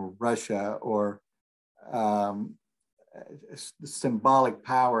Ukraine or Russia, or the symbolic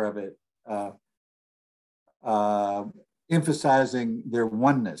power of it, emphasizing their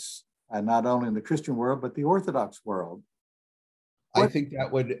oneness, not only in the Christian world, but the Orthodox world. I think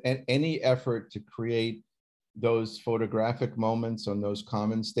that would, any effort to create those photographic moments on those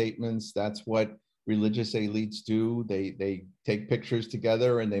common statements, that's what religious elites do. They take pictures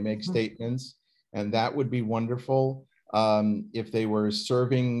together and they make statements, and that would be wonderful. If they were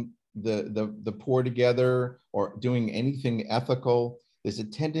serving the poor together or doing anything ethical, there's a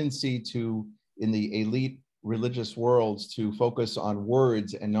tendency to, in the elite religious worlds, to focus on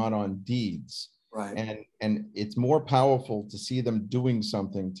words and not on deeds. Right. And it's more powerful to see them doing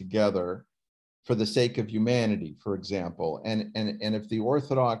something together for the sake of humanity, for example. And if the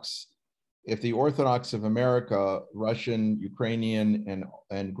Orthodox of America, Russian, Ukrainian,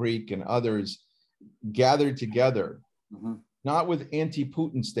 and Greek and others gathered together, not with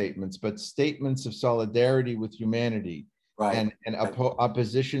anti-Putin statements, but statements of solidarity with humanity, right, and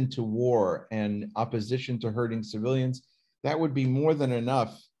opposition to war and opposition to hurting civilians, that would be more than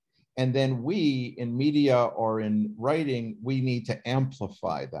enough. And then we, in media or in writing, we need to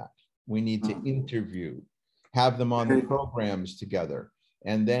amplify that. We need to interview, have them on the programs together,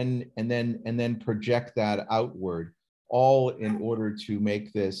 and then project that outward, all in order to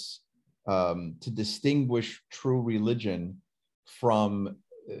make this, to distinguish true religion from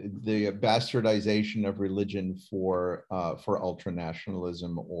the bastardization of religion for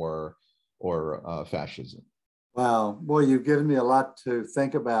ultranationalism or fascism. Wow, boy, you've given me a lot to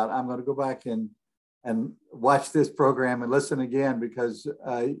think about. I'm going to go back and watch this program and listen again, because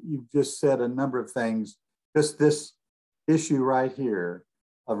you've just said a number of things. Just this issue right here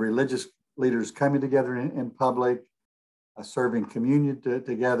of religious leaders coming together in public, serving communion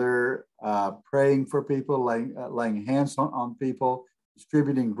together, praying for people, laying hands on people,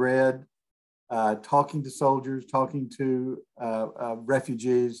 distributing bread, talking to soldiers, talking to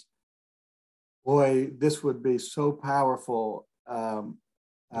refugees. Boy, this would be so powerful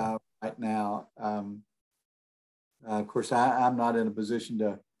right now. Of course, I'm not in a position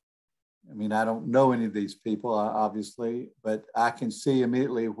to, I mean, I don't know any of these people, obviously, but I can see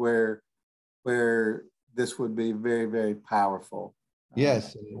immediately where this would be very, very powerful.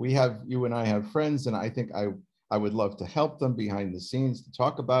 Yes, you and I have friends, and I think I would love to help them behind the scenes to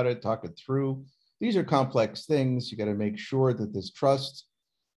talk about it, talk it through. These are complex things. You got to make sure that there's trust,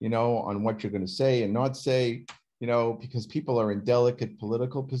 on what you're going to say and not say, because people are in delicate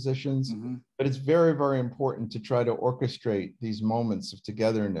political positions. Mm-hmm. But it's very, very important to try to orchestrate these moments of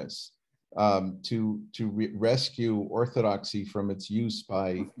togetherness, to rescue orthodoxy from its use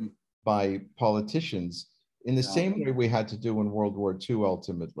by politicians in the same way we had to do in World War II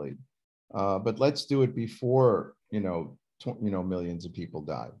ultimately. But let's do it before, millions of people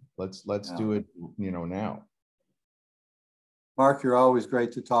die. Let's do it, now. Marc, you're always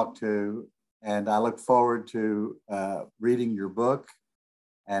great to talk to, and I look forward to reading your book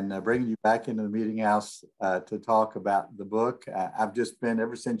and bringing you back into the meeting house to talk about the book. I've just been,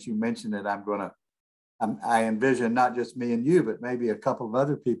 ever since you mentioned it, I envision not just me and you, but maybe a couple of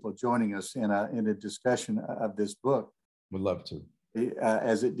other people joining us in a discussion of this book. Would love to.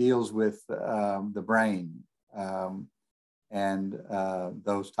 As it deals with the brain and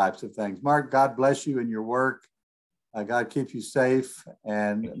those types of things. Marc, God bless you in your work. God keep you safe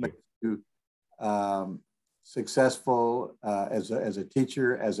and make you successful as a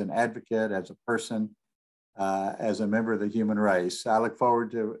teacher, as an advocate, as a person, as a member of the human race. I look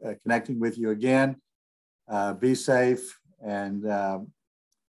forward to connecting with you again. Be safe, and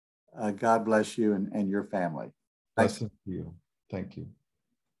God bless you and your family. Blessings to you. Thank you.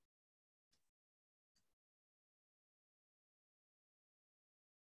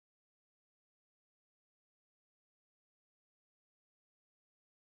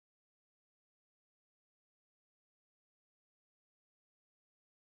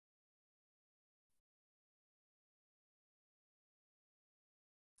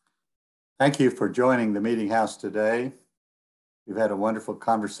 Thank you for joining the Meeting House today. We've had a wonderful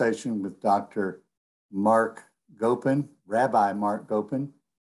conversation with Dr. Marc Gopin, Rabbi Marc Gopin.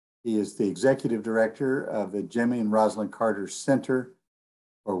 He is the executive director of the Jimmy and Rosalind Carter Center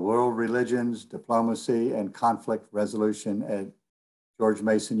for World Religions, Diplomacy, and Conflict Resolution at George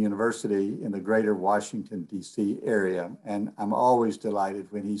Mason University in the greater Washington, D.C. area. And I'm always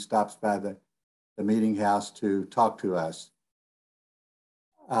delighted when he stops by the Meeting House to talk to us.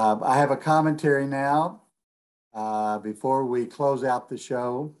 I have a commentary now before we close out the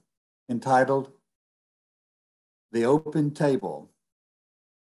show entitled The Open Table.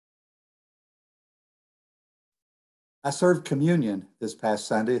 I served communion this past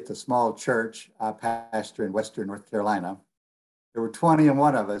Sunday at the small church I pastor in Western North Carolina. There were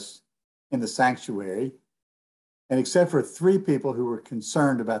 21 of us in the sanctuary, and except for 3 people who were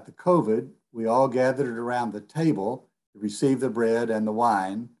concerned about the COVID, we all gathered around the table to receive the bread and the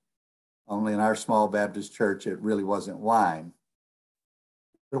wine. Only in our small Baptist church, it really wasn't wine.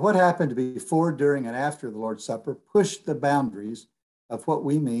 But what happened before, during, and after the Lord's Supper pushed the boundaries of what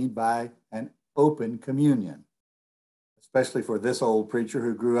we mean by an open communion, especially for this old preacher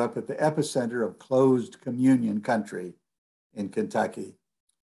who grew up at the epicenter of closed communion country in Kentucky.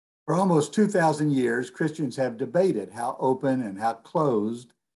 For almost 2,000 years, Christians have debated how open and how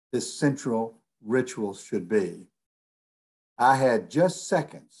closed this central ritual should be. I had just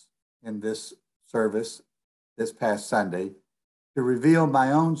seconds in this service this past Sunday to reveal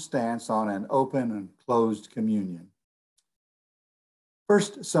my own stance on an open and closed communion.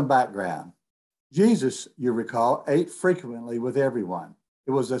 First, some background. Jesus, you recall, ate frequently with everyone.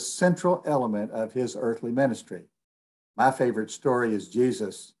 It was a central element of his earthly ministry. My favorite story is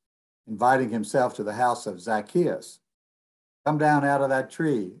Jesus inviting himself to the house of Zacchaeus. Come down out of that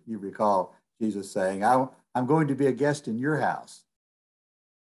tree, you recall Jesus saying, I'm going to be a guest in your house.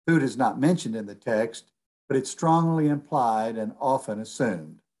 Food is not mentioned in the text, but it's strongly implied and often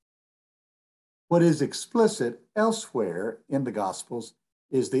assumed. What is explicit elsewhere in the Gospels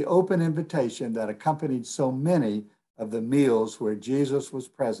is the open invitation that accompanied so many of the meals where Jesus was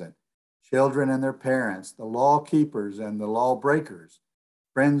present. Children and their parents, the law keepers and the law breakers,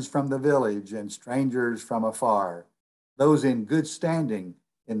 friends from the village and strangers from afar, those in good standing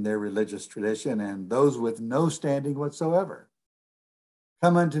in their religious tradition and those with no standing whatsoever.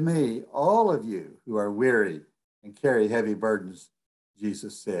 Come unto me, all of you who are weary and carry heavy burdens,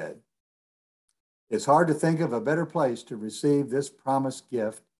 Jesus said. It's hard to think of a better place to receive this promised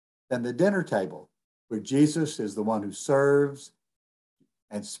gift than the dinner table, where Jesus is the one who serves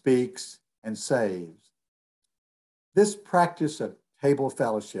and speaks and saves. This practice of table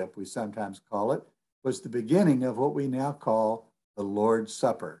fellowship, we sometimes call it, was the beginning of what we now call the Lord's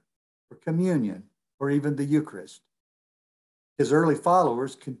Supper, or communion, or even the Eucharist. His early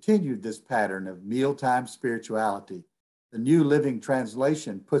followers continued this pattern of mealtime spirituality. The New Living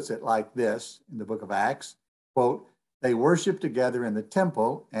Translation puts it like this in the book of Acts, quote, "They worshiped together in the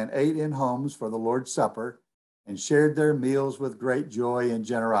temple and ate in homes for the Lord's Supper and shared their meals with great joy and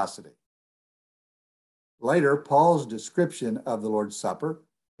generosity." Later, Paul's description of the Lord's Supper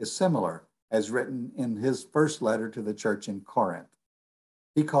is similar, as written in his first letter to the church in Corinth.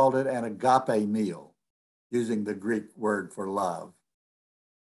 He called it an agape meal, using the Greek word for love.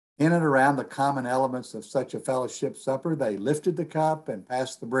 In and around the common elements of such a fellowship supper, they lifted the cup and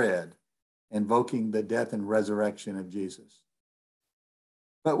passed the bread, invoking the death and resurrection of Jesus.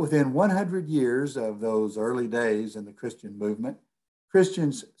 But within 100 years of those early days in the Christian movement,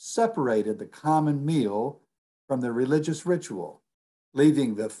 Christians separated the common meal from the religious ritual,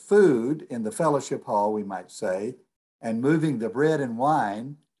 leaving the food in the fellowship hall, we might say, and moving the bread and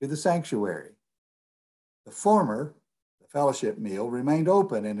wine to the sanctuary. The former, the fellowship meal, remained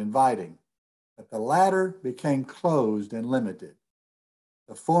open and inviting, but the latter became closed and limited.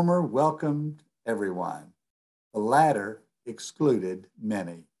 The former welcomed everyone. The latter excluded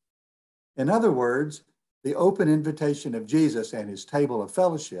many. In other words, the open invitation of Jesus and his table of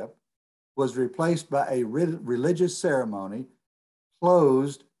fellowship was replaced by a religious ceremony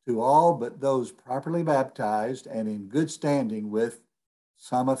closed to all but those properly baptized and in good standing with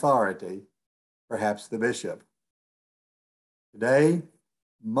some authority, perhaps the bishop. Today,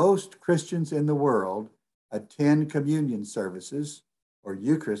 most Christians in the world attend communion services, or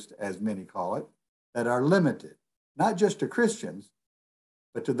Eucharist as many call it, that are limited, not just to Christians,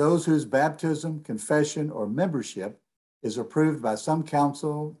 but to those whose baptism, confession, or membership is approved by some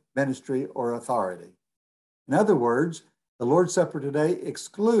council, ministry, or authority. In other words, the Lord's Supper today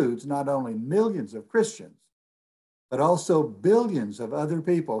excludes not only millions of Christians, but also billions of other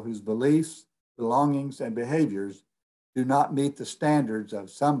people whose beliefs, belongings, and behaviors do not meet the standards of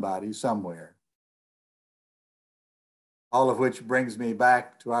somebody somewhere. All of which brings me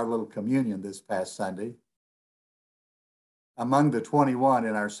back to our little communion this past Sunday. Among the 21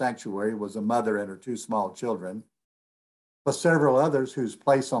 in our sanctuary was a mother and her 2 small children, plus several others whose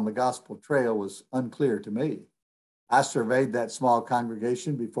place on the gospel trail was unclear to me. I surveyed that small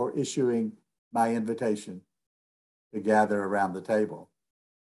congregation before issuing my invitation to gather around the table.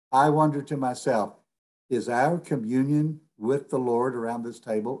 I wondered to myself, is our communion with the Lord around this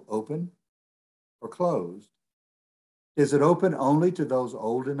table open or closed? Is it open only to those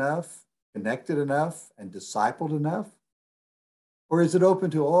old enough, connected enough, and discipled enough? Or is it open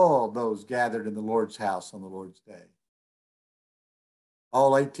to all those gathered in the Lord's house on the Lord's day?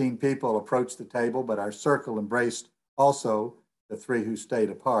 All 18 people approached the table, but our circle embraced also the 3 who stayed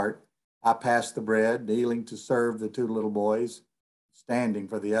apart. I passed the bread, kneeling to serve the 2 little boys, standing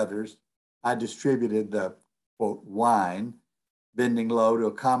for the others. I distributed the, quote, wine, bending low to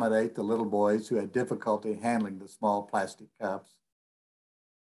accommodate the little boys who had difficulty handling the small plastic cups.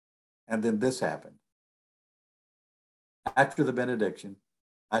 And then this happened. After the benediction,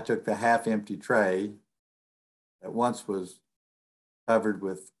 I took the half-empty tray that once was covered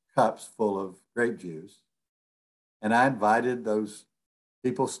with cups full of grape juice, and I invited those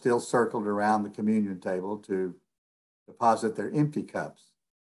people still circled around the communion table to deposit their empty cups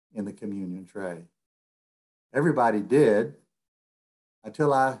in the communion tray. Everybody did,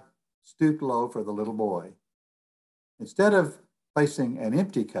 until I stooped low for the little boy. Instead of placing an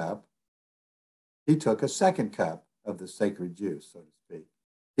empty cup, he took a second cup of the sacred juice, so to speak.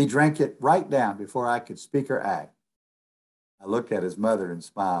 He drank it right down before I could speak or act. I looked at his mother and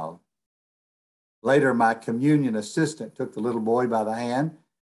smiled. Later, my communion assistant took the little boy by the hand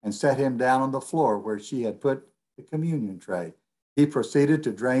and set him down on the floor where she had put the communion tray. He proceeded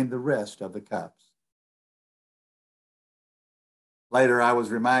to drain the rest of the cups. Later, I was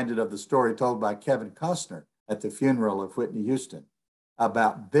reminded of the story told by Kevin Costner at the funeral of Whitney Houston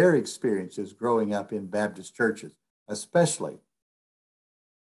about their experiences growing up in Baptist churches, especially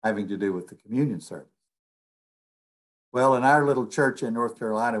having to do with the communion service. Well, in our little church in North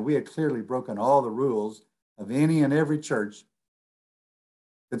Carolina, we had clearly broken all the rules of any and every church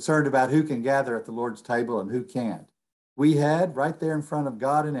concerned about who can gather at the Lord's table and who can't. We had, right there in front of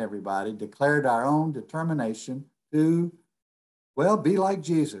God and everybody, declared our own determination to, well, be like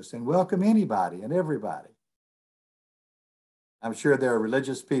Jesus and welcome anybody and everybody. I'm sure there are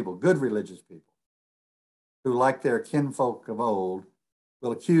religious people, good religious people, who, like their kinfolk of old,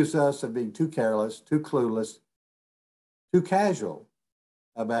 will accuse us of being too careless, too clueless, too casual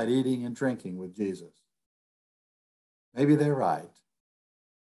about eating and drinking with Jesus. Maybe they're right.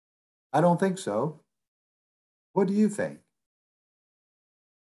 I don't think so. What do you think?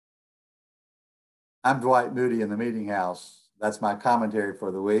 I'm Dwight Moody in the Meetinghouse. That's my commentary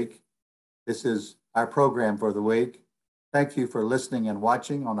for the week. This is our program for the week. Thank you for listening and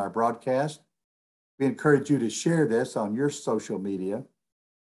watching on our broadcast. We encourage you to share this on your social media.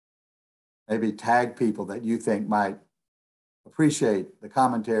 Maybe tag people that you think might appreciate the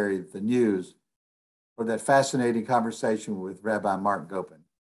commentary, the news, or that fascinating conversation with Rabbi Marc Gopin.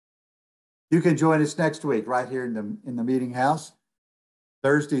 You can join us next week right here in the Meetinghouse,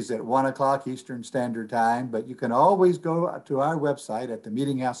 Thursdays at 1 o'clock Eastern Standard Time, but you can always go to our website at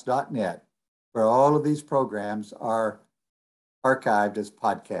themeetinghouse.net, where all of these programs are archived as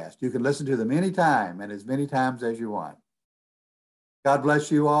podcasts. You can listen to them anytime and as many times as you want. God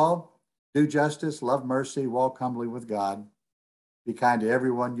bless you all. Do justice, love mercy, walk humbly with God. Be kind to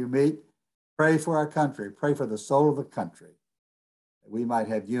everyone you meet. Pray for our country. Pray for the soul of the country, that we might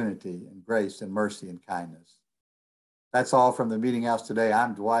have unity and grace and mercy and kindness. That's all from the Meetinghouse today.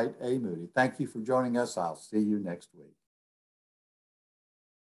 I'm Dwight A. Moody. Thank you for joining us. I'll see you next week.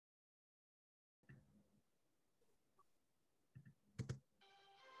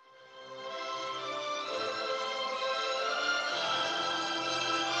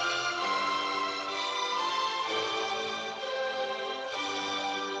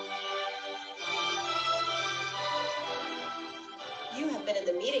 You have been in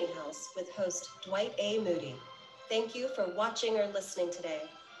the Meetinghouse with host Dwight A. Moody. Thank you for watching or listening today.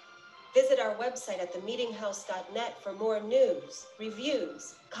 Visit our website at themeetinghouse.net for more news,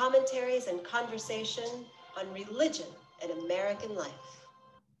 reviews, commentaries, and conversation on religion and American life.